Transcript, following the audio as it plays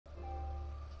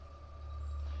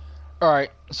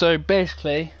Alright, so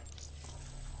basically,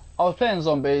 I was playing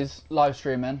zombies, live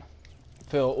streaming,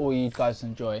 for all you guys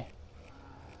enjoy.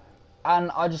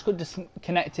 And I just got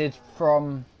disconnected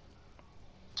from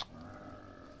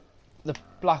the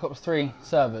Black Ops 3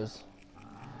 servers.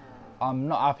 I'm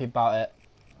not happy about it.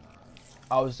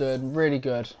 I was doing really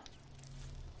good.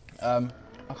 I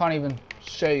can't even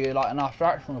show you like an after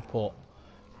action report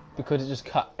because it just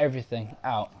cut everything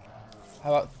out.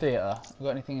 How about theatre? You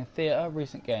got anything in theatre?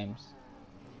 Recent games?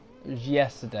 It was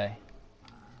yesterday.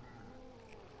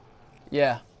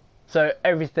 Yeah. So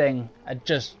everything had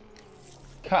just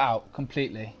cut out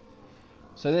completely.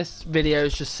 So this video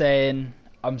is just saying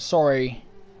I'm sorry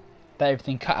that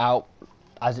everything cut out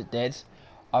as it did.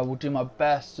 I will do my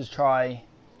best to try.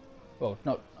 Well,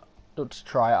 not to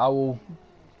try. I will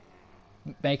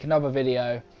make another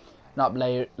video and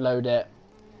upload it.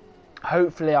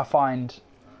 Hopefully I find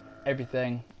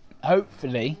everything.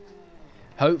 Hopefully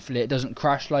it doesn't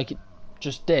crash like it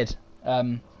just did.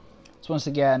 So once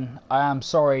again, I am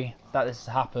sorry that this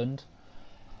has happened.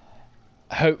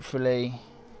 Hopefully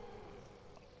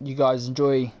you guys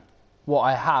enjoy what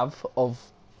I have of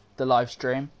the live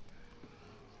stream.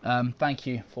 Thank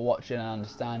you for watching and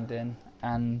understanding,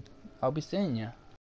 and I'll be seeing you.